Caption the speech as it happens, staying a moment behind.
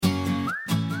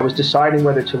I was deciding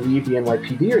whether to leave the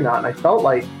NYPD or not, and I felt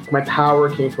like my power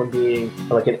came from being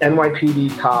like an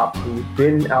NYPD cop who'd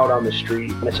been out on the street.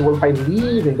 And I said, well, if I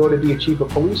leave and go to be a chief of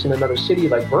police in another city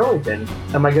like Burlington,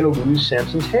 am I going to lose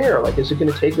Samson's hair? Like, is it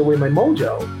going to take away my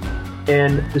mojo?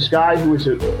 And this guy who was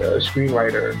a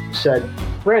screenwriter said,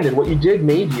 Brandon, what you did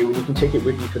made you, and you can take it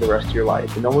with you for the rest of your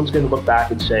life. And no one's going to look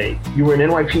back and say, you were an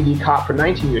NYPD cop for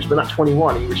 19 years, but not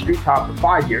 21. And you were a street cop for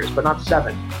 5 years, but not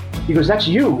 7. He goes, that's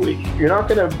you. You're not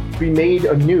going to be made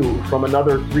anew from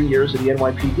another 3 years of the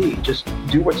NYPD. Just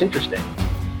do what's interesting.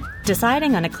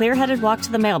 Deciding on a clear-headed walk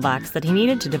to the mailbox that he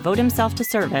needed to devote himself to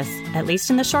service, at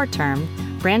least in the short term,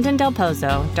 Brandon Del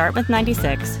Pozo, Dartmouth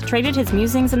 96, traded his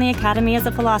musings in the academy as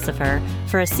a philosopher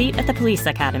for a seat at the police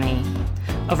academy.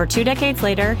 Over 2 decades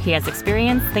later, he has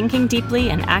experience thinking deeply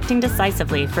and acting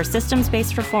decisively for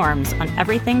systems-based reforms on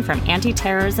everything from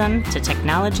anti-terrorism to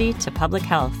technology to public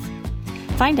health.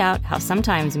 Find out how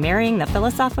sometimes marrying the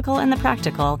philosophical and the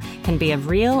practical can be of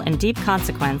real and deep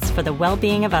consequence for the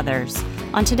well-being of others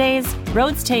on today's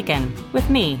Roads Taken with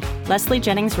me, Leslie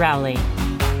Jennings Rowley.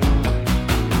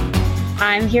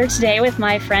 I'm here today with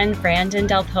my friend Brandon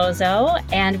Del Pozo,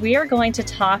 and we are going to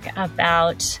talk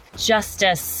about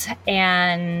justice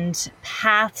and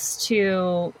paths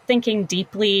to thinking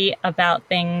deeply about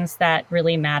things that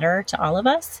really matter to all of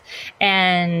us,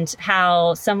 and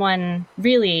how someone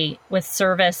really with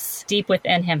service deep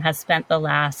within him has spent the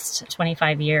last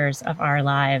 25 years of our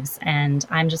lives. And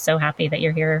I'm just so happy that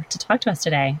you're here to talk to us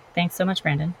today. Thanks so much,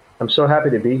 Brandon. I'm so happy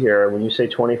to be here. When you say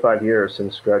 25 years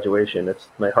since graduation,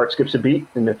 my heart skips a beat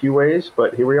in a few ways,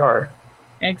 but here we are.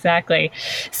 Exactly.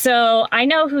 So I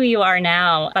know who you are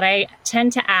now, but I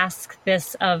tend to ask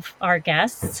this of our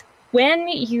guests. When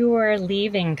you were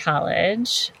leaving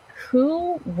college,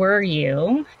 who were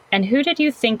you and who did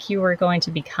you think you were going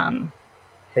to become?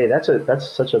 Hey, that's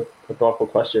such a thoughtful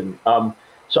question.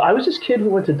 So I was this kid who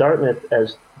went to Dartmouth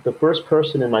as the first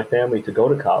person in my family to go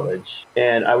to college.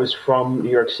 And I was from New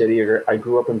York City. I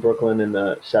grew up in Brooklyn in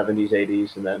the 70s,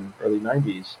 80s, and then early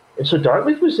 90s. And so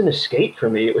Dartmouth was an escape for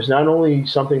me. It was not only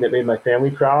something that made my family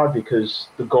proud, because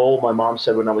the goal, my mom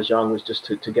said when I was young, was just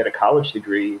to get a college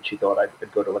degree. And she thought I'd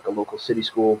go to like a local city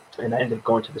school. And I ended up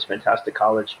going to this fantastic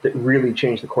college that really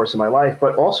changed the course of my life.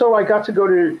 But also I got to go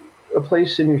to a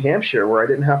place in New Hampshire where I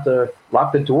didn't have to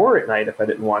lock the door at night if I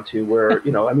didn't want to, where,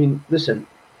 listen,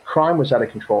 crime was out of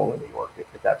control in New York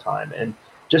at that time. And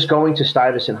just going to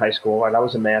Stuyvesant High School, and I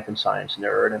was a math and science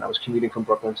nerd, and I was commuting from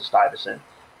Brooklyn to Stuyvesant.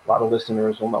 A lot of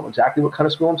listeners will know exactly what kind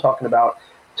of school I'm talking about.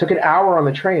 Took an hour on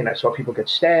the train. I saw people get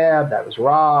stabbed. I was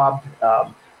robbed.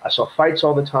 I saw fights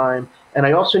all the time. And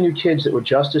I also knew kids that were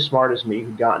just as smart as me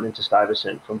who'd gotten into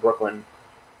Stuyvesant from Brooklyn,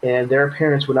 and their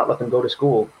parents would not let them go to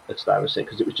school at Stuyvesant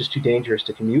because it was just too dangerous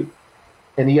to commute.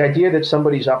 And the idea that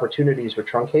somebody's opportunities were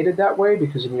truncated that way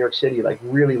because of New York City,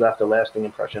 really left a lasting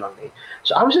impression on me.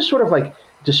 So I was just sort of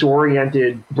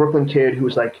disoriented Brooklyn kid who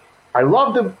was I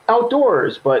love the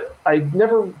outdoors, but I'd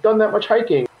never done that much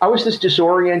hiking. I was this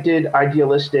disoriented,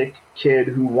 idealistic kid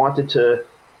who wanted to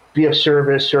be of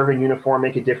service, serve in uniform,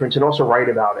 make a difference, and also write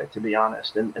about it, to be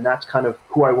honest. And that's kind of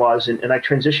who I was. And I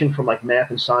transitioned from math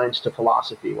and science to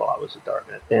philosophy while I was at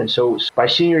Dartmouth. And so by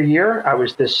senior year, I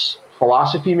was this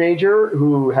philosophy major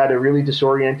who had a really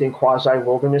disorienting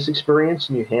quasi-wilderness experience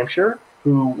in New Hampshire,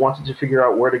 who wanted to figure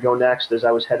out where to go next as I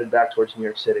was headed back towards New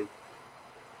York City.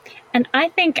 And I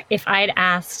think if I'd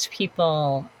asked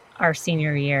people our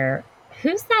senior year,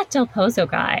 who's that Del Pozo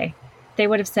guy? They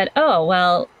would have said, oh,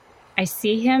 well, I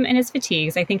see him in his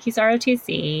fatigues. I think he's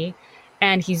ROTC,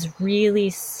 and he's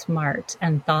really smart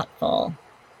and thoughtful.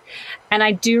 And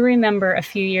I do remember a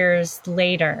few years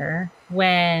later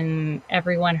when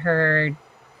everyone heard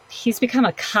he's become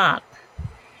a cop,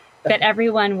 that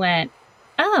everyone went,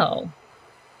 oh,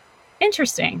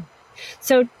 interesting.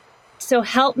 So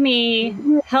help me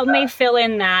fill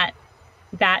in that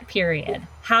period.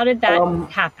 How did that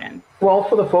happen? Well,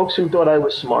 for the folks who thought I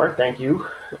was smart, thank you.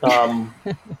 I'm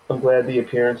glad the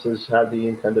appearances had the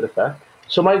intended effect.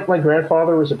 So my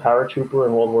grandfather was a paratrooper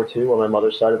in World War II on my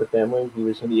mother's side of the family. He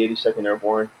was in the 82nd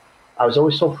Airborne. I was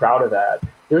always so proud of that.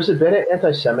 There was a bit of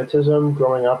anti-Semitism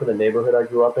growing up in the neighborhood I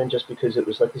grew up in, just because it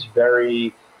was this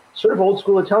very sort of old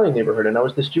school Italian neighborhood. And I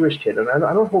was this Jewish kid, and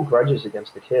I don't hold grudges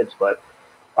against the kids, but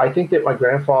I think that my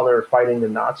grandfather fighting the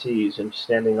Nazis and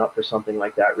standing up for something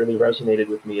like that really resonated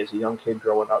with me as a young kid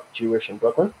growing up Jewish in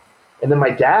Brooklyn. And then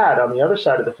my dad, on the other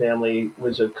side of the family,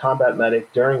 was a combat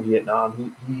medic during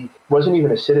Vietnam. He wasn't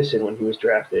even a citizen when he was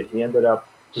drafted. He ended up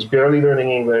just barely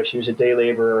learning English. He was a day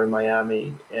laborer in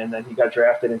Miami, and then he got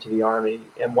drafted into the Army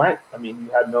and went. I mean,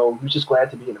 he was just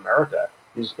glad to be in America.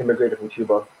 He was immigrated from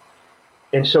Cuba.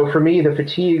 And so for me, the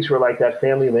fatigues were like that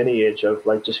family lineage of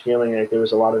like just feeling like there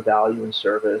was a lot of value in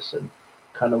service and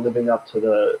kind of living up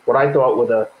to what I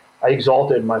thought I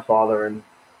exalted my father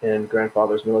and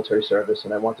grandfather's military service,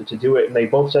 and I wanted to do it. And they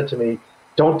both said to me,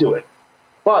 don't do it.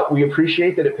 But we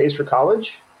appreciate that it pays for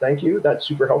college. Thank you. That's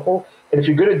super helpful. And if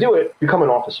you're going to do it, become an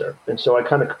officer. And so I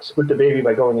kind of split the baby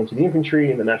by going into the infantry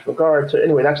and the National Guard. So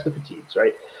anyway, that's the fatigues,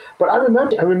 right? But I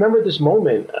remember this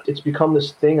moment. It's become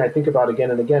this thing I think about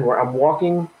again and again, where I'm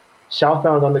walking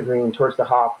southbound on the green towards the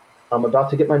hop. I'm about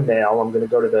to get my mail. I'm going to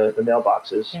go to the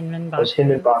mailboxes. Hinman box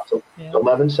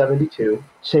 1172,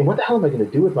 saying, what the hell am I going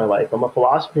to do with my life? I'm a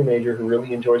philosophy major who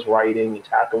really enjoys writing and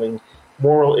tackling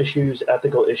moral issues,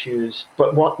 ethical issues,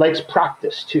 but likes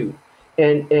practice too.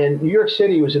 And New York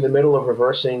City was in the middle of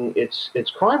reversing its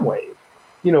crime wave.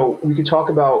 You know, we could talk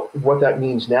about what that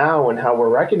means now and how we're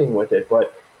reckoning with it,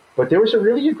 but there was a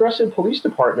really aggressive police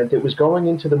department that was going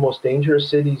into the most dangerous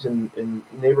cities and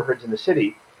neighborhoods in the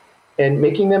city and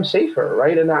making them safer,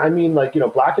 right? And I mean, like, you know,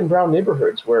 black and brown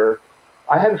neighborhoods where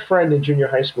I had a friend in junior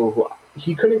high school who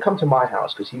he couldn't come to my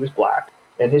house because he was black,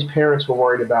 and his parents were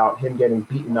worried about him getting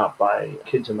beaten up by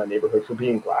kids in my neighborhood for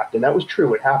being black. And that was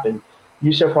true. It happened.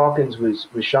 Yusef Hawkins was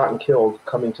shot and killed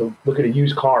coming to look at a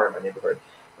used car in my neighborhood.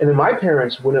 And then my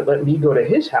parents wouldn't let me go to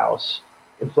his house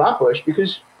in Flatbush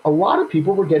because a lot of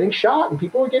people were getting shot and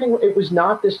it was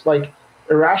not this like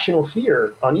irrational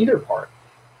fear on either part.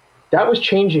 That was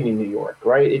changing in New York,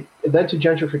 right? It led to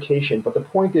gentrification. But the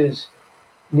point is,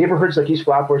 neighborhoods like East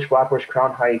Flatbush,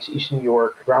 Crown Heights, East New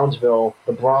York, Brownsville,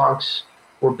 the Bronx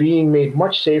were being made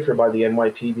much safer by the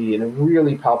NYPD in a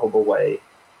really palpable way.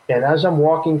 And as I'm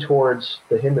walking towards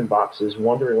the Hinman boxes,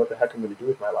 wondering what the heck I'm going to do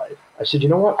with my life, I said, you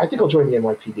know what? I think I'll join the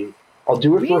NYPD. I'll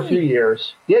do it for a few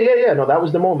years. Yeah. No, that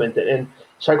was the moment. And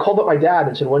so I called up my dad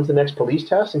and said, when's the next police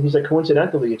test? And he's like,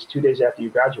 coincidentally, it's 2 days after you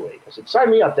graduate. I said,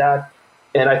 sign me up, Dad.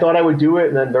 And I thought I would do it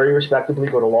and then very respectably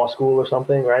go to law school or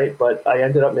something, right? But I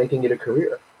ended up making it a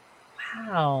career.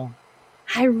 Wow.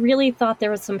 I really thought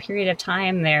there was some period of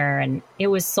time there and it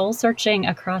was soul searching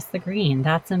across the green.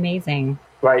 That's amazing.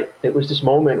 Right. It was this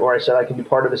moment where I said I can be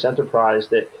part of this enterprise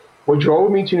that what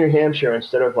drove me to New Hampshire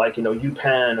instead of like, you know,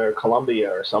 UPenn or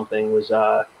Columbia or something was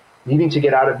needing to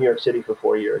get out of New York City for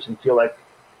 4 years and feel like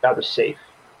I was safe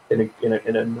in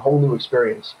a whole new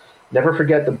experience. Never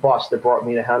forget the bus that brought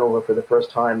me to Hanover for the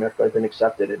first time after I'd been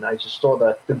accepted, and I just saw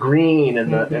the green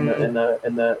and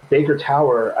the Baker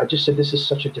Tower. I just said, this is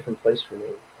such a different place for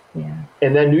me. Yeah.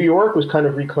 And then New York was kind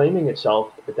of reclaiming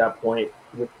itself at that point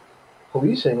with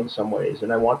policing in some ways,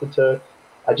 and there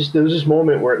was this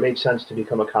moment where it made sense to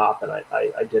become a cop, and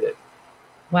I did it.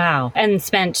 Wow. And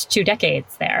spent 2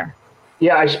 decades there.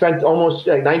 Yeah, I spent almost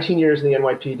 19 years in the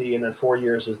NYPD and then 4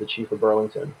 years as the chief of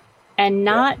Burlington. And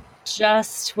not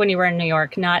just when you were in New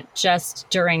York, not just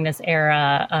during this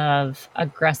era of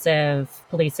aggressive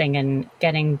policing and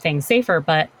getting things safer,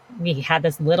 but we had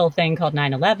this little thing called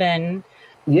 9/11.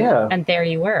 Yeah. And there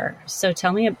you were. So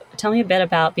tell me a bit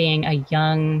about being a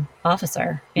young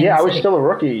officer. I was still a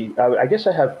rookie. I guess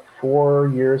I had 4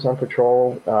 years on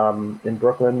patrol in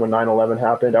Brooklyn when 9/11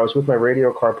 happened. I was with my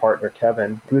radio car partner,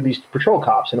 Kevin. We were these patrol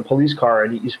cops in a police car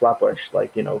in East Flatbush,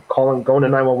 like, you know, going to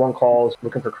 911 calls,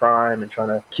 looking for crime and trying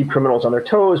to keep criminals on their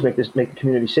toes, make the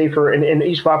community safer. And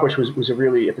East Flatbush was a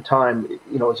really, at the time,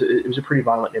 you know, it was a pretty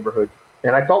violent neighborhood.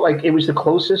 And I felt like it was the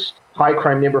closest high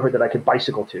crime neighborhood that I could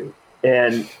bicycle to.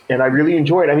 And I really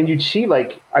enjoyed it. I mean, you'd see,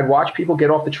 like, I'd watch people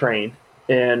get off the train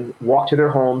and walk to their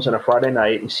homes on a Friday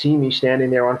night and see me standing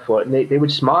there on foot, and they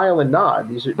would smile and nod.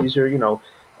 These are you know,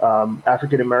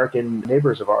 African-American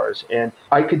neighbors of ours. And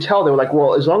I could tell they were like,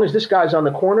 well, as long as this guy's on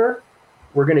the corner,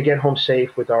 we're going to get home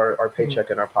safe with our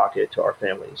paycheck in our pocket to our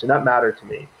families. And that mattered to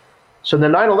me. So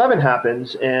then 9/11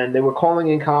 happens, and they were calling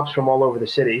in cops from all over the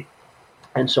city.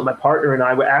 And so my partner and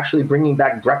I were actually bringing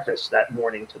back breakfast that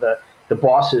morning to the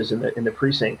bosses in the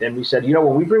precinct. And we said, you know,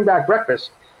 when we bring back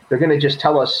breakfast, they're going to just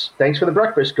tell us, thanks for the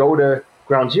breakfast, go to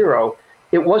Ground Zero.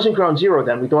 It wasn't Ground Zero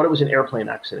then. We thought it was an airplane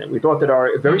accident. We thought that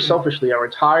very selfishly, our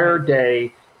entire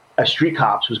day as street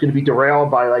cops was going to be derailed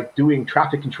by like doing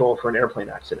traffic control for an airplane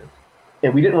accident.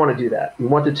 And we didn't want to do that. We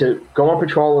wanted to go on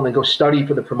patrol and then go study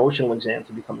for the promotional exam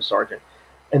to become a sergeant.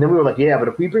 And then we were like, yeah, but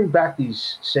if we bring back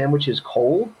these sandwiches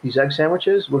cold, these egg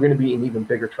sandwiches, we're going to be in even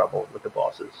bigger trouble with the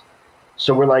bosses.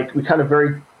 So we kind of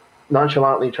very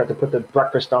nonchalantly tried to put the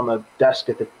breakfast on the desk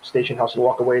at the station house and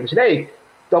walk away and said, hey,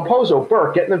 Del Pozo,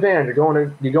 Burke, get in the van. You're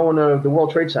going to the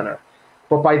World Trade Center.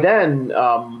 But by then,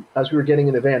 as we were getting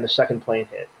in the van, the second plane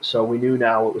hit. So we knew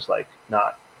now it was like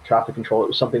not traffic control. It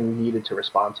was something we needed to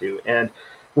respond to. And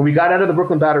when we got out of the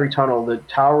Brooklyn Battery Tunnel, the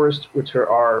towers, which are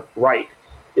our right,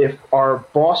 if our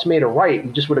boss made a right,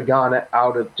 we just would have gone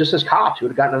out of, just as cops, we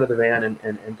would have gotten out of the van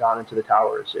and gone into the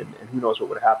towers, and who knows what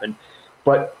would have happened.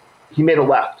 But he made a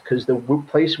left because the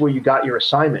place where you got your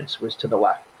assignments was to the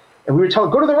left. And we would tell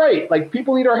him, go to the right, like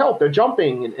people need our help, they're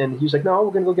jumping. And he's like, no,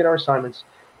 we're going to go get our assignments.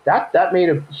 That made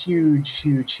a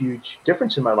huge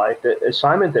difference in my life. The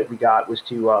assignment that we got was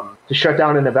to shut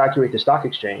down and evacuate the stock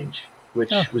exchange,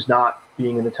 which was not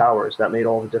being in the towers. That made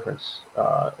all the difference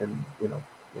in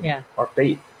our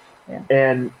fate. Yeah.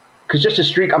 And because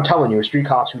just I'm telling you, street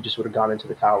cops who just would have gone into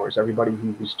the towers. Everybody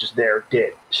who was just there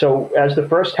did. So as the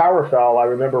first tower fell, I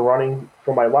remember running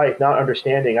for my life, not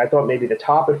understanding. I thought maybe the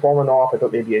top had fallen off. I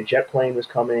thought maybe a jet plane was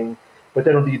coming. But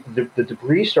then the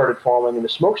debris started falling and the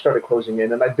smoke started closing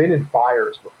in. And I'd been in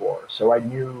fires before. So I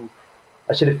knew,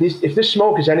 I said, if this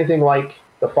smoke is anything like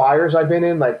the fires I've been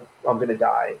in, like I'm going to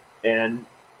die. And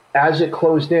as it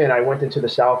closed in, I went into the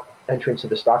south entrance of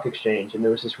the stock exchange, and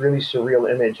there was this really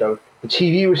surreal image of the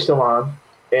TV was still on,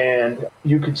 and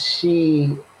you could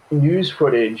see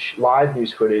live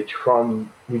news footage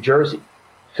from New Jersey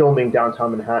filming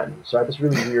downtown Manhattan. So I had this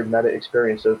really weird meta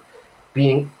experience of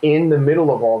being in the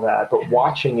middle of all that, but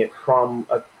watching it from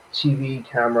a TV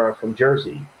camera from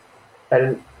Jersey.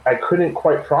 And I couldn't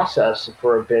quite process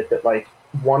for a bit that like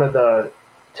one of the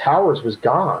towers was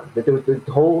gone, that there was the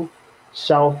whole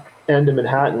south end of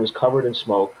Manhattan was covered in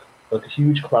smoke, like a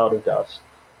huge cloud of dust.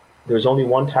 There was only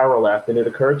one tower left, and it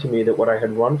occurred to me that what I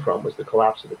had run from was the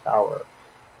collapse of the tower.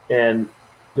 And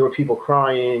there were people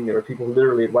crying, there were people who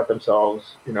literally had wet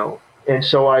themselves, And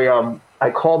so I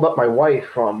called up my wife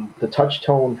from the touch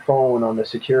tone phone on the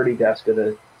security desk of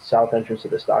the south entrance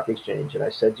of the stock exchange, and I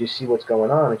said, do you see what's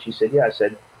going on? And she said, yeah. I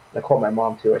said, and I called my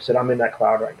mom too. I said, I'm in that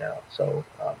cloud right now, so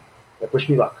wish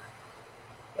me luck.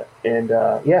 And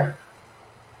I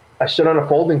stood on a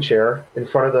folding chair in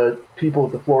front of the people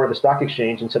at the floor of the stock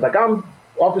exchange and said, like, I'm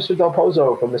Officer Del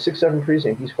Pozo from the 6-7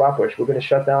 precinct, East Flatbush. We're going to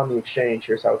shut down the exchange.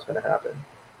 Here's how it's going to happen.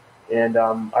 And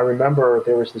I remember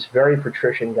there was this very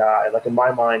patrician guy. Like in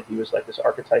my mind, he was like this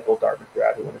archetypal Dartmouth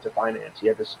grad who went into finance. He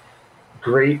had this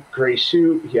great gray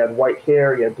suit. He had white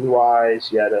hair. He had blue eyes.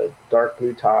 He had a dark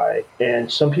blue tie.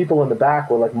 And some people in the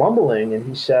back were like mumbling. And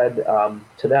he said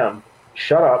to them,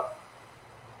 shut up.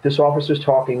 This officer's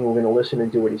talking. We're going to listen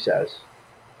and do what he says.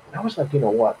 And I was like,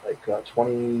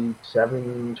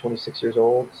 27, 26 years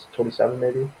old, 27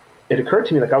 maybe. It occurred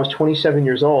to me like I was 27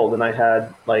 years old and I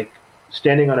had like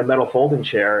standing on a metal folding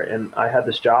chair, and I had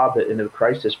this job that in a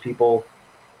crisis people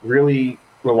really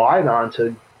relied on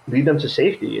to lead them to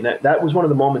safety. And that was one of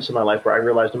the moments in my life where I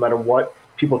realized no matter what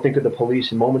people think of the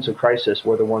police in moments of crisis,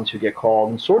 we're the ones who get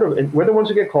called, and we're the ones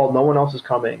who get called. No one else is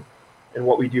coming. And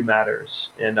what we do matters.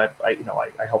 And I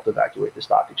helped evacuate the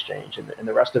stock exchange, and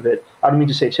the rest of it. I don't mean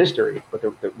to say it's history, but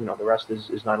the rest is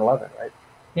 9/11, right?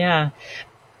 Yeah.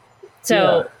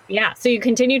 So so you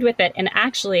continued with it, and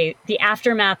actually, the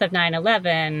aftermath of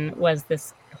 9/11 was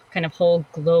this kind of whole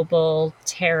global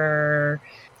terror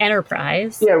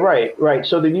enterprise. Yeah, right.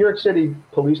 So the New York City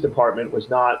Police Department was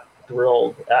not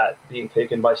thrilled at being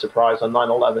taken by surprise on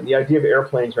 9/11. The idea of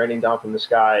airplanes raining down from the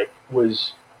sky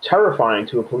was terrifying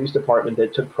to a police department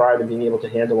that took pride in being able to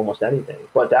handle almost anything.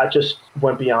 But that just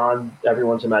went beyond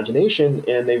everyone's imagination,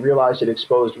 and they realized it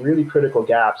exposed really critical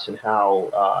gaps in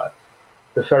how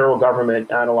the federal government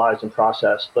analyzed and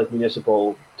processed like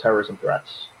municipal terrorism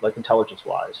threats, like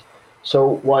intelligence-wise.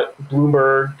 So what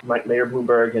Mayor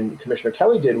Bloomberg and Commissioner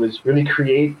Kelly did was really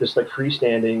create this like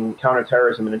freestanding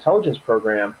counterterrorism and intelligence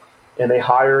program. And they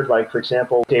hired, like, for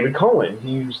example, David Cohen.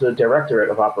 He was the director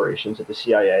of operations at the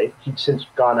CIA. He'd since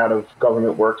gone out of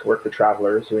government work to work for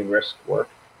Travelers, doing risk work,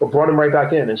 but brought him right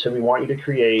back in and said, we want you to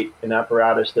create an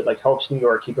apparatus that like helps New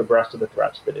York keep abreast of the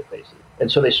threats that it faces.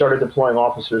 And so they started deploying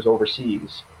officers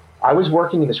overseas. I was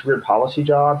working in this weird policy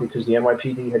job because the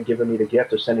NYPD had given me the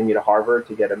gift of sending me to Harvard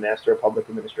to get a Master of Public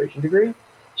Administration degree.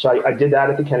 So I did that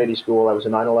at the Kennedy School. I was a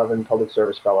 9/11 public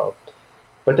service fellow.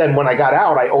 But then when I got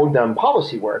out, I owed them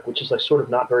policy work, which is like sort of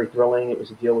not very thrilling. It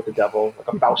was a deal with the devil, like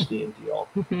a Faustian deal.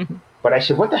 But I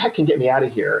said, what the heck can get me out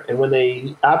of here? And when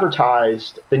they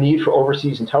advertised the need for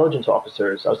overseas intelligence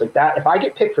officers, I was like, that if I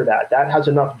get picked for that has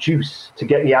enough juice to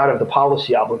get me out of the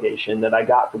policy obligation that I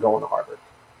got for going to Harvard.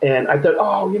 And I thought,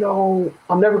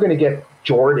 I'm never going to get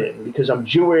Jordan because I'm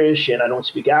Jewish and I don't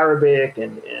speak Arabic,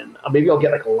 and maybe I'll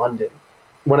get like London.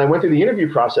 When I went through the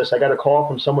interview process, I got a call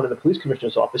from someone in the police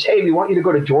commissioner's office. Hey, we want you to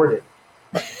go to Jordan.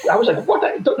 I was like,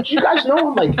 what? Don't you guys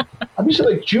know I'm just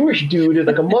like Jewish dude in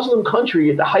like a Muslim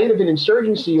country at the height of an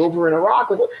insurgency over in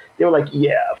Iraq. They were like,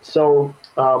 yeah. So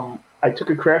I took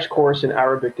a crash course in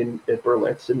Arabic at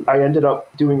Berlitz, and I ended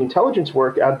up doing intelligence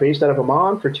work based out of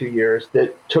Amman for 2 years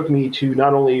that took me to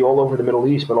not only all over the Middle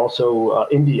East, but also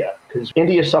India, because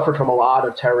India suffered from a lot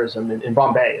of terrorism, in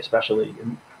Bombay especially.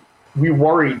 And we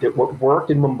worried that what worked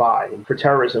in Mumbai for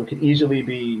terrorism could easily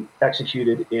be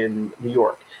executed in New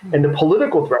York. And the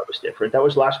political threat was different. That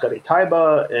was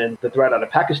Lashkar-e-Taiba and the threat out of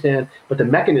Pakistan, but the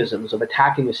mechanisms of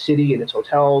attacking a city and its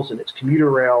hotels and its commuter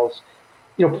rails,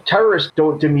 terrorists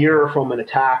don't demur from an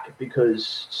attack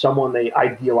because someone they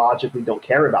ideologically don't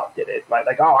care about did it. Right?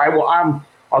 Like,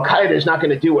 Al-Qaeda is not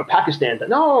going to do what Pakistan did.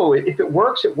 No, if it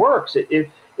works, it works.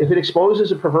 If it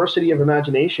exposes a perversity of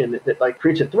imagination that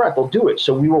creates a threat, they'll do it.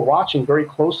 So we were watching very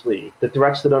closely the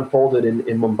threats that unfolded in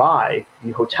Mumbai,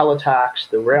 the hotel attacks,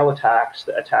 the rail attacks,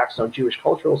 the attacks on Jewish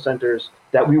cultural centers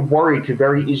that we worried could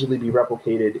very easily be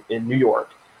replicated in New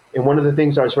York. And one of the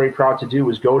things I was very proud to do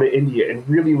was go to India and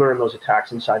really learn those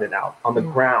attacks inside and out on the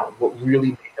ground, what really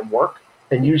made them work,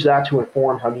 and use that to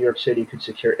inform how New York City could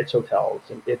secure its hotels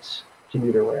and its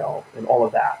commuter rail and all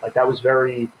of that. That was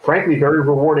frankly, very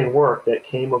rewarding work that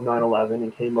came of 9/11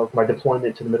 and came of my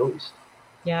deployment to the Middle East.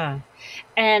 Yeah.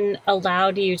 And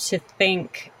allowed you to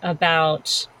think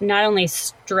about not only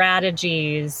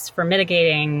strategies for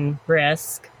mitigating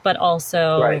risk, but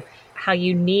also how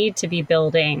you need to be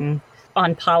building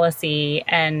on policy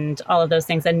and all of those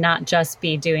things, and not just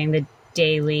be doing the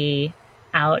daily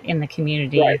out in the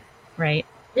community, right?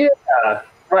 Yeah,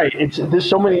 right. There's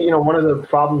so many, one of the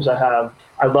problems I have,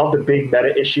 I love the big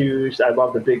meta issues, I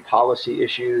love the big policy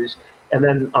issues, and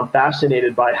then I'm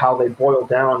fascinated by how they boil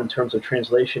down in terms of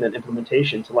translation and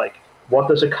implementation to what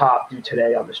does a cop do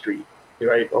today on the street,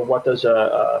 right? Or what does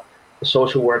a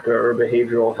social worker or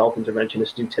behavioral health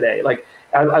interventionist do today?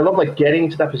 I love getting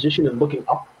into that position and looking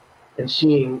up and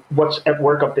seeing what's at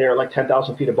work up there,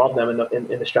 10,000 feet above them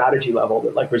in the strategy level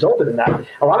that resulted in that.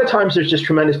 A lot of times there's just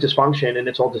tremendous dysfunction and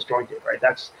it's all disjointed, right?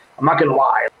 I'm not going to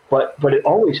lie, but it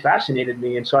always fascinated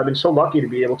me. And so I've been so lucky to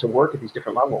be able to work at these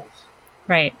different levels.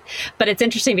 Right. But it's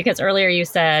interesting because earlier you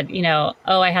said,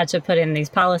 I had to put in these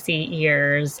policy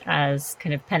years as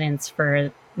kind of penance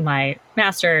for my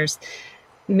master's,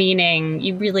 meaning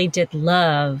you really did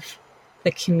love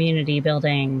the community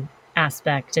building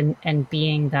aspect and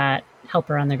being that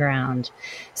helper on the ground.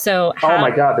 So oh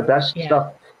my God, the best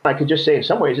stuff. I could just say in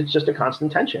some ways it's just a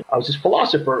constant tension. I was this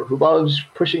philosopher who loves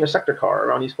pushing a sector car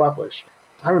around East Flatbush.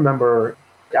 I remember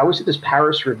I was at this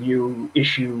Paris Review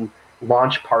issue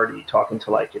launch party talking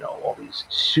to all these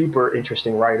super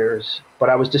interesting writers, but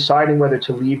I was deciding whether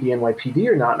to leave the NYPD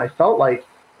or not. And I felt like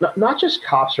not just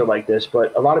cops are like this,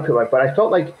 but a lot of people but I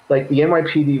felt like the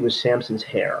NYPD was Samson's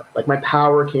hair. My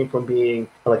power came from being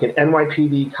an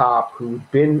NYPD cop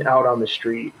who'd been out on the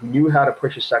street, who knew how to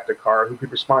push a sector car, who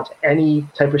could respond to any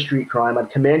type of street crime. I'd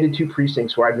commanded 2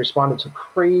 precincts where I'd responded to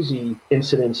crazy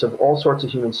incidents of all sorts of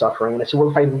human suffering. And I said,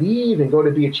 well, if I leave and go to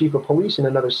be a chief of police in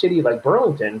another city like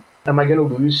Burlington, am I going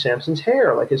to lose Samson's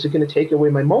hair? Is it going to take away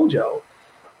my mojo?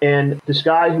 And this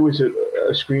guy who was a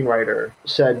screenwriter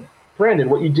said, Brandon,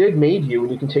 what you did made you,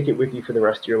 and you can take it with you for the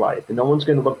rest of your life. And no one's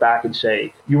going to look back and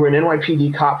say, you were an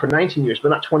NYPD cop for 19 years, but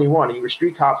not 21. And you were a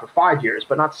street cop for 5 years,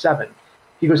 but not 7.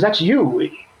 He goes, that's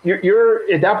you.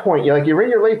 You're at that point, you're in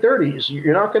your late 30s.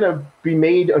 You're not going to be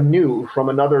made anew from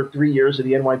another 3 years of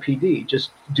the NYPD. Just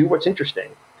do what's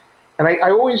interesting. And I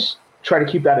always try to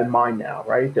keep that in mind now,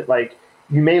 right? That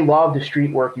you may love the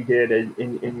street work you did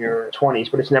in your 20s,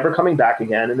 but it's never coming back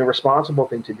again. And the responsible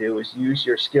thing to do is use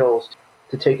your skills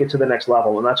to take it to the next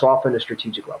level. And that's often a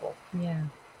strategic level. Yeah.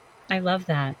 I love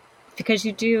that because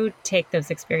you do take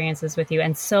those experiences with you.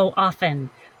 And so often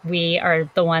we are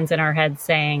the ones in our heads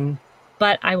saying,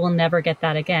 but I will never get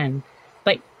that again.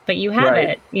 But you have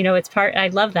it, it's part, I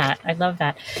love that. I love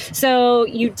that. So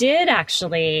you did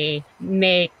actually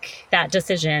make that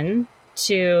decision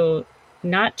to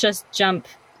not just jump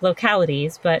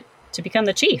localities, but to become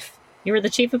the chief. You were the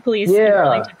chief of police in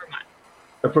Burlington, Vermont.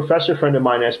 A professor friend of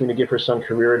mine asked me to give her son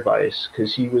career advice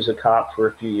because he was a cop for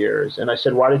a few years. And I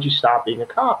said, why did you stop being a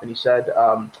cop? And he said,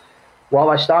 well,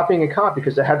 I stopped being a cop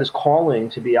because I had this calling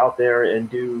to be out there and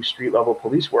do street level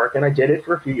police work. And I did it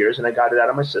for a few years and I got it out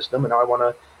of my system. And now I want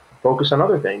to focus on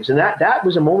other things. And that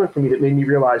was a moment for me that made me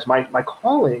realize my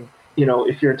calling,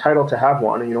 if you're entitled to have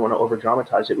one and you don't want to over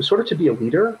dramatize it, was sort of to be a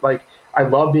leader. I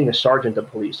love being a sergeant of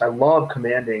police. I love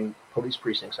commanding police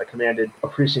precincts. I commanded a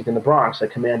precinct in the Bronx. I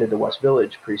commanded the West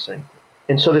Village precinct.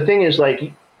 And so the thing is,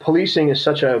 policing is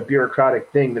such a bureaucratic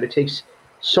thing that it takes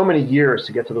so many years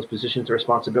to get to those positions of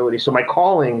responsibility. So my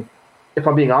calling, if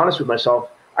I'm being honest with myself,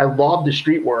 I love the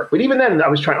street work. But even then I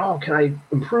was trying, can I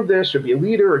improve this or be a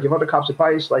leader or give other cops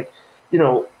advice?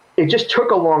 It it just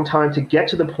took a long time to get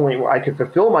to the point where I could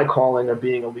fulfill my calling of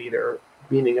being a leader,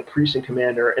 being a precinct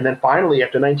commander. And then finally,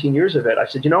 after 19 years of it, I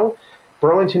said,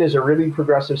 Burlington is a really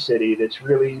progressive city that's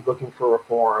really looking for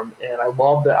reform. And I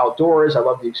love the outdoors. I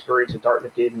love the experience that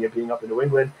Dartmouth gave me of being up in New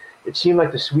England. It seemed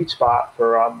like the sweet spot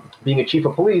for being a chief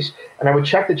of police. And I would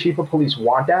check the chief of police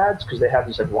want ads, because they have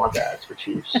these like want ads for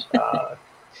chiefs.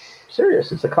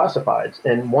 Serious, it's the classifieds.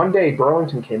 And one day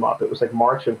Burlington came up. It was like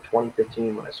March of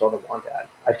 2015 when I saw the want ad.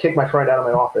 I kicked my friend out of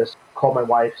my office, called my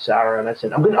wife, Sarah, and I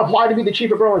said, I'm going to apply to be the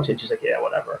chief of Burlington. She's like, yeah,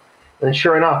 whatever. And then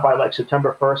sure enough, by like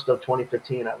September 1st of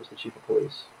 2015, I was the chief of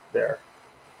police there,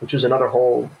 which was another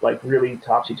whole like really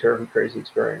topsy-turvy crazy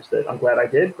experience that I'm glad I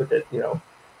did, but that,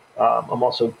 I'm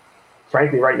also,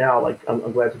 frankly, right now, like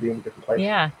I'm glad to be in a different place.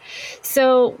 Yeah.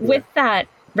 So with that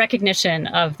recognition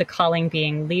of the calling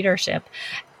being leadership,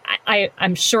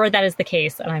 I'm sure that is the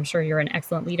case, and I'm sure you're an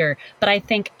excellent leader. But I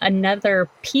think another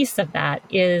piece of that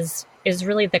is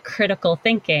really the critical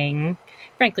thinking,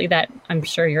 frankly, that I'm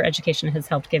sure your education has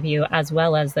helped give you, as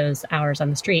well as those hours on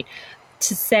the street,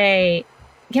 to say,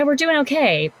 yeah, we're doing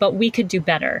okay, but we could do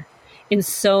better in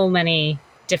so many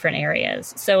different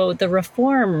areas. So the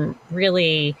reform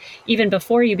really, even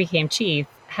before you became chief,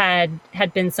 had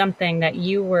been something that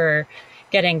you were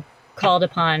getting called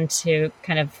upon to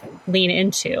kind of lean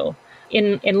into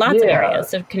in lots of areas.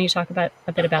 So can you talk a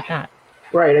bit about that?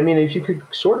 Right. I mean, if you could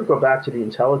sort of go back to the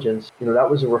intelligence, that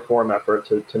was a reform effort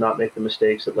to not make the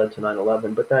mistakes that led to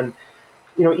 9/11. But then,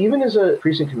 even as a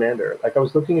precinct commander, like I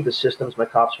was looking at the systems my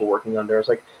cops were working under. I was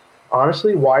like,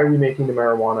 honestly, why are we making the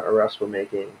marijuana arrests we're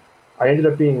making? I ended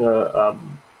up being a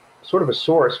sort of a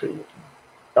source for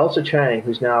Elsa Chang,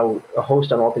 who's now a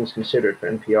host on All Things Considered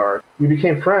for NPR. We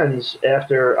became friends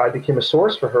after I became a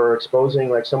source for her, exposing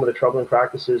like some of the troubling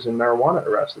practices in marijuana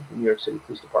arrests that the New York City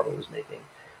Police Department was making.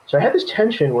 So I had this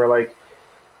tension where, like,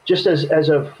 just as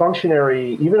a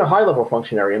functionary, even a high-level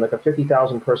functionary in like a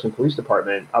 50,000 person police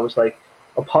department, I was like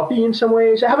a puppy in some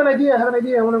ways. I have an idea.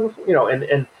 I want to,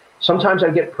 and sometimes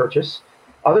I'd get purchase.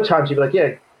 Other times you'd be like,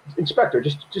 yeah, Inspector,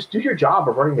 just do your job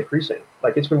of running the precinct.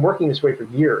 Like, it's been working this way for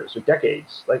years or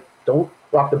decades. Like, don't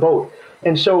rock the boat.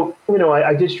 And so,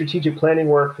 I did strategic planning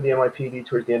work for the NYPD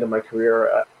towards the end of my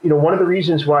career. One of the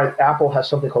reasons why Apple has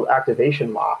something called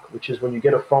activation lock, which is when you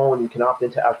get a phone, you can opt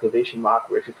into activation lock,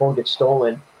 where if your phone gets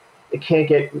stolen, it can't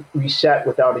get reset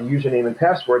without a username and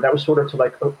password. That was sort of to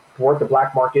like thwart the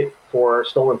black market for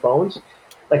stolen phones.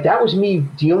 Like, that was me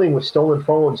dealing with stolen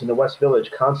phones in the West Village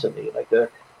constantly. Like,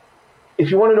 if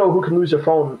you want to know who can lose a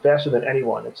phone faster than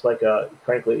anyone, it's like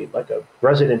frankly, like a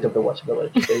resident of the West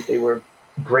Village. They were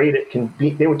great at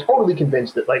they were totally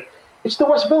convinced that, like, it's the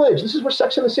West Village. This is where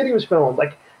Sex and the City was filmed.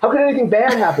 Like, how could anything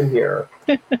bad happen here?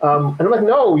 And I'm like,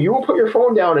 no, you will put your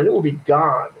phone down and it will be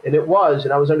gone. And it was.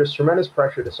 And I was under tremendous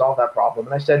pressure to solve that problem.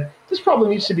 And I said, this problem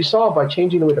needs to be solved by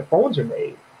changing the way the phones are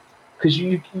made, because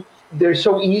they're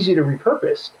so easy to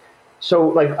repurpose. So,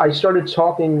 like, I started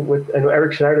talking with, and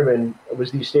Eric Schneiderman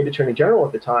was the state attorney general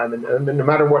at the time, and no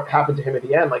matter what happened to him at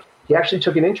the end, like, he actually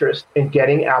took an interest in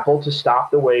getting Apple to stop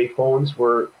the way phones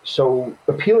were so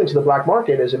appealing to the black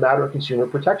market as a matter of consumer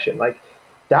protection. Like,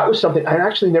 that was something I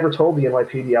actually never told the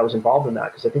NYPD I was involved in that,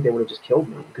 because I think they would have just killed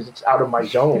me, because it's out of my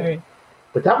zone. Right.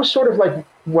 But that was sort of like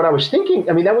what I was thinking.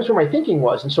 I mean, that was where my thinking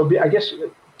was. And so I guess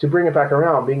to bring it back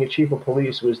around, being a chief of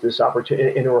police was this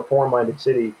opportunity in a reform-minded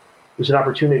city. It was an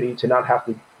opportunity to not have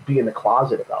to be in the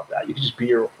closet about that. You could just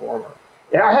be a reformer.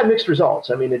 And I had mixed results.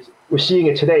 I mean, we're seeing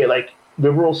it today. Like,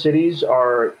 liberal cities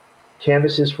are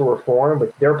canvases for reform,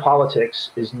 but their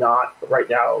politics is not right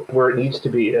now where it needs to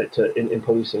be in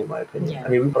policing, in my opinion. Yeah. I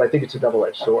mean, but I think it's a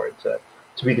double-edged sword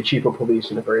to be the chief of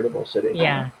police in a very liberal city.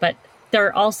 Yeah, but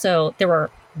there were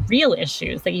real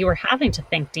issues that you were having to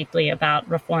think deeply about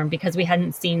reform, because we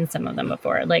hadn't seen some of them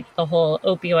before, like the whole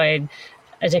opioid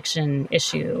addiction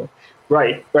issue.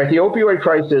 Right. The opioid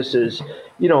crisis is,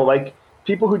 like,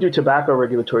 people who do tobacco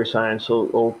regulatory science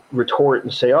will retort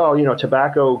and say, oh,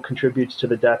 tobacco contributes to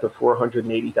the death of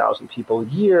 480,000 people a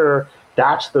year.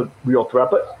 That's the real threat.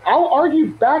 But I'll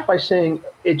argue back by saying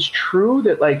it's true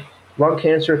that, like, lung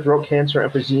cancer, throat cancer,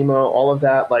 emphysema, all of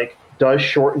that, like, does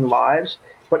shorten lives.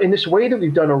 But in this way that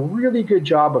we've done a really good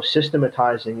job of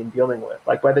systematizing and dealing with.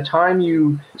 Like, by the time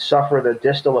you suffer the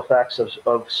distal effects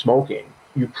of smoking,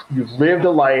 you've lived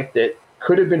a life that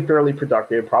could have been fairly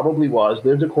productive, probably was,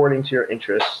 lived according to your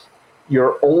interests.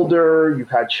 You're older,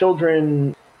 you've had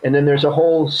children, and then there's a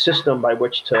whole system by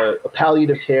which to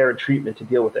palliative care and treatment to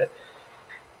deal with it.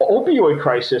 Opioid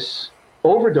crisis,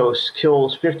 overdose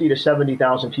kills 50 to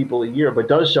 70,000 people a year, but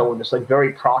does so in this, like,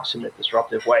 very proximate,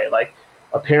 disruptive way. Like,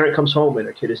 a parent comes home and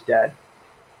their kid is dead.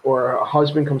 or a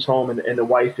husband comes home and the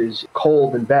wife is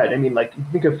cold in bed. I mean, like,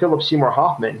 think of Philip Seymour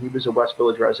Hoffman. He was a West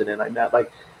Village resident I met.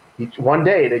 Like, one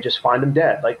day they just find him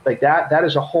dead. Like that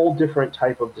is a whole different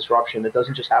type of disruption that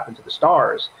doesn't just happen to the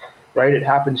stars, right? It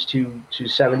happens to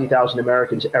 70,000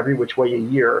 Americans every which way a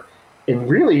year, and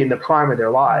really in the prime of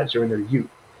their lives or in their youth.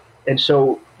 And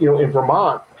so, in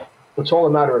Vermont, it's all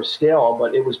a matter of scale,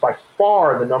 but it was by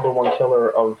far the number one killer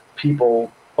of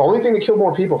people. The only thing that killed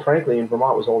more people, frankly, in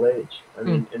Vermont was old age. I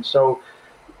mean, and so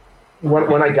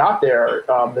when I got there,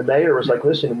 the mayor was like,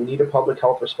 listen, we need a public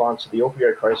health response to the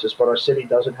opioid crisis, but our city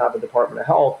doesn't have a Department of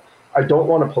Health. I don't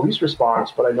want a police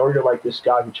response, but I know you're like this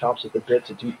guy who chomps at the bit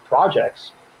to do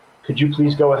projects. Could you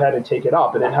please go ahead and take it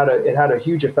up? And it had a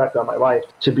huge effect on my life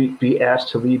to be asked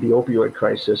to lead the opioid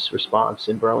crisis response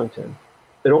in Burlington.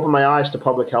 It opened my eyes to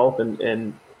public health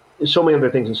and so many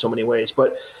other things in so many ways.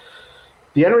 But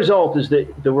the end result is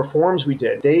that the reforms we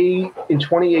did, they, in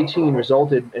 2018,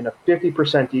 resulted in a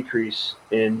 50% decrease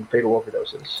in fatal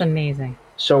overdoses. It's amazing.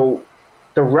 So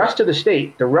the rest of the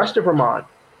state, the rest of Vermont,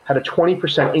 had a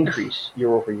 20% increase year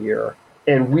over year,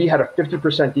 and we had a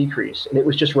 50% decrease. And it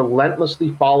was just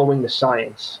relentlessly following the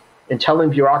science and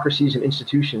telling bureaucracies and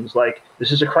institutions, like,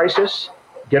 this is a crisis,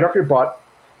 get off your butt.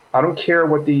 I don't care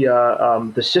what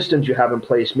the systems you have in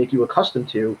place make you accustomed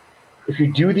to. If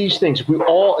you do these things,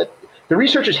 the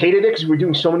researchers hated it because we were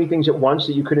doing so many things at once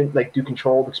that you couldn't do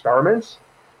controlled experiments.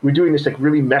 We were doing this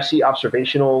really messy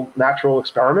observational natural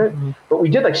experiment, but we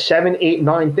did 7, 8,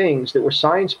 9 things that were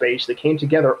science-based that came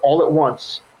together all at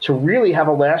once to really have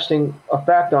a lasting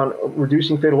effect on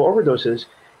reducing fatal overdoses.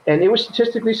 And it was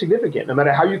statistically significant, no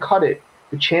matter how you cut it.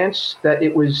 The chance that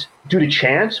it was due to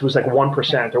chance was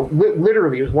 1%, or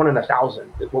literally it was 1 in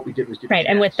 1,000 that what we did was due to chance.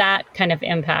 And with that kind of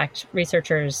impact,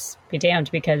 researchers be damned,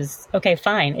 because, okay,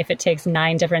 fine, if it takes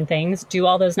 9 different things, do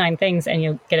all those 9 things and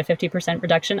you get a 50%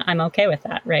 reduction, I'm okay with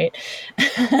that, right?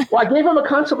 Well, I gave him a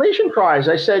consolation prize.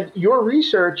 I said, your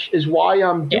research is why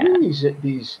I'm doing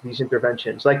these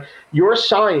interventions. Your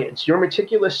science, your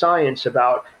meticulous science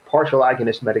about partial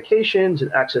agonist medications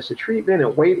and access to treatment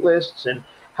and wait lists and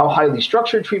how highly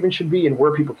structured treatment should be and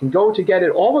where people can go to get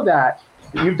it. All of that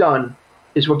you've done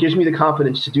is what gives me the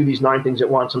confidence to do these 9 things at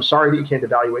once. I'm sorry that you can't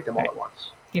evaluate them all at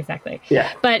once. Exactly.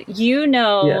 Yeah. But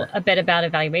a bit about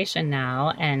evaluation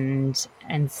now and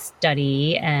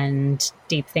study and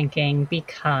deep thinking,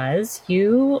 because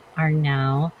you are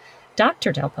now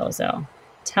Dr. Del Pozo.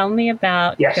 Tell me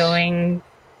about going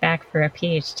back for a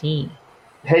PhD.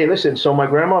 Hey, listen, so my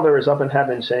grandmother is up in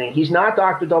heaven saying, he's not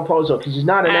Dr. Del Pozo because he's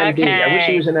not an MD. I wish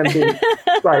he was an MD.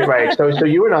 Right. So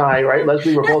you and I, right,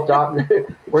 Leslie, we're both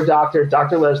we're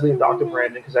Dr. Leslie and Dr.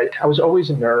 Brandon, because I was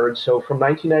always a nerd. So from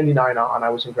 1999 on, I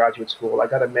was in graduate school. I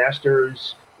got a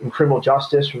master's in criminal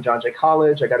justice from John Jay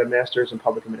College. I got a master's in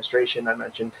public administration, I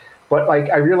mentioned. But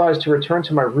I realized to return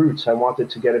to my roots, I wanted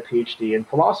to get a PhD in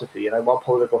philosophy, and I love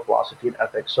political philosophy and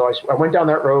ethics. So I went down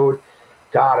that road.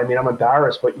 God, I mean, I'm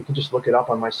embarrassed, but you can just look it up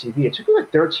on my CV. It took me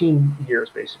 13 years,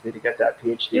 basically, to get that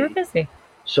PhD. You were busy.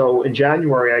 So in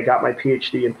January, I got my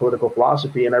PhD in political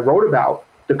philosophy, and I wrote about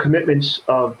the commitments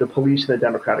of the police in the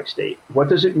democratic state. What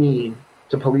does it mean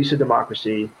to police a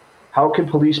democracy? How can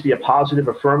police be a positive,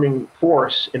 affirming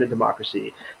force in a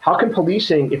democracy? How can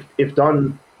policing, if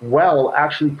done well,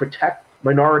 actually protect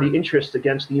minority interests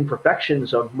against the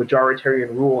imperfections of majoritarian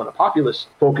rule and a populist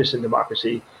focus in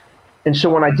democracy? And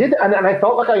so when I did that, and I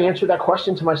felt like I answered that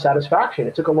question to my satisfaction.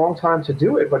 It took a long time to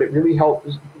do it, but it really helped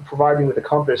provide me with a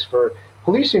compass for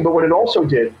policing. But what it also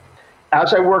did,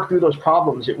 as I worked through those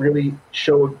problems, it really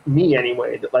showed me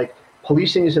anyway that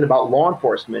policing isn't about law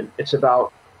enforcement. It's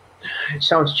about, it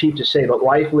sounds cheap to say, but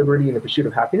life, liberty, and the pursuit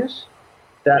of happiness.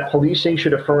 That policing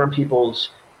should affirm people's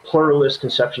pluralist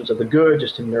conceptions of the good,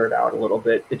 just to nerd out a little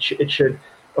bit. It should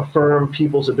affirm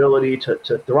people's ability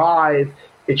to thrive.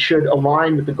 It should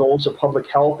align with the goals of public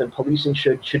health, and policing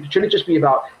shouldn't just be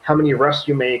about how many arrests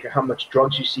you make or how much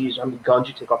drugs you seize or how many guns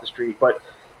you take off the street, but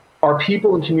are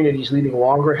people and communities leading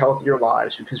longer, healthier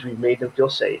lives because we've made them feel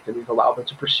safe and we've allowed them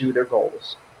to pursue their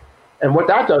goals. And what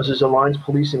that does is aligns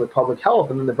policing with public health,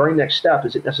 and then the very next step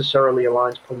is it necessarily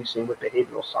aligns policing with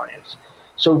behavioral science.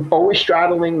 So always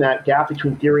straddling that gap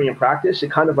between theory and practice,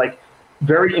 it kind of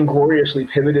very ingloriously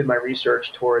pivoted my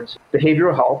research towards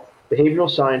behavioral health,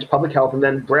 behavioral science, public health, and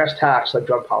then brass tacks like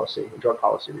drug policy and drug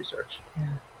policy research.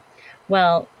 Yeah.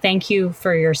 Well, thank you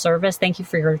for your service. Thank you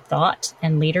for your thought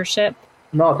and leadership.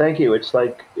 No, thank you. It's in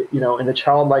a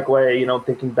childlike way,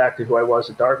 thinking back to who I was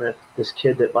at Dartmouth, this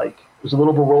kid that was a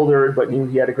little bewildered, but knew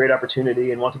he had a great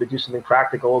opportunity and wanted to do something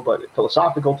practical, but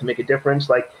philosophical to make a difference.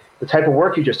 the type of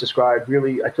work you just described,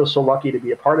 really, I feel so lucky to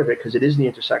be a part of it because it is the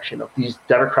intersection of these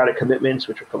democratic commitments,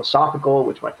 which are philosophical,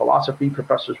 which my philosophy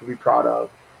professors would be proud of,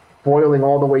 boiling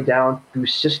all the way down through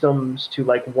systems to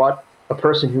like what a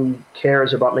person who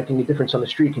cares about making a difference on the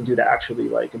street can do to actually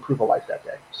like improve a life that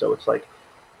day. So it's like,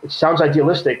 it sounds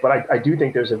idealistic, but I do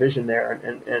think there's a vision there,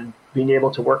 and being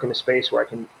able to work in a space where I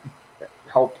can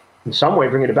help in some way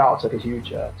bring it about, it's like it's a huge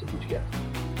gift.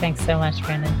 Thanks so much,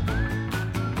 Brandon.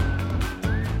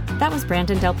 That was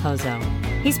Brandon Del Pozo.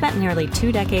 He spent nearly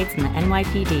 2 decades in the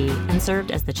NYPD and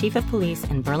served as the chief of police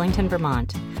in Burlington,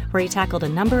 Vermont, where he tackled a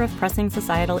number of pressing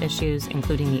societal issues,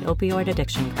 including the opioid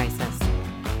addiction crisis.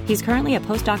 He's currently a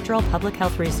postdoctoral public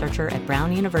health researcher at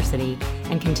Brown University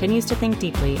and continues to think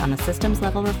deeply on the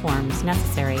systems-level reforms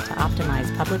necessary to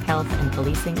optimize public health and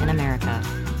policing in America.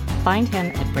 Find him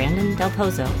at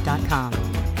brandondelpozo.com.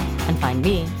 And find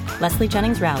me, Leslie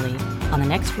Jennings Rowley, on the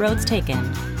next Roads Taken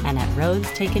and at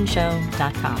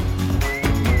roadstakenshow.com.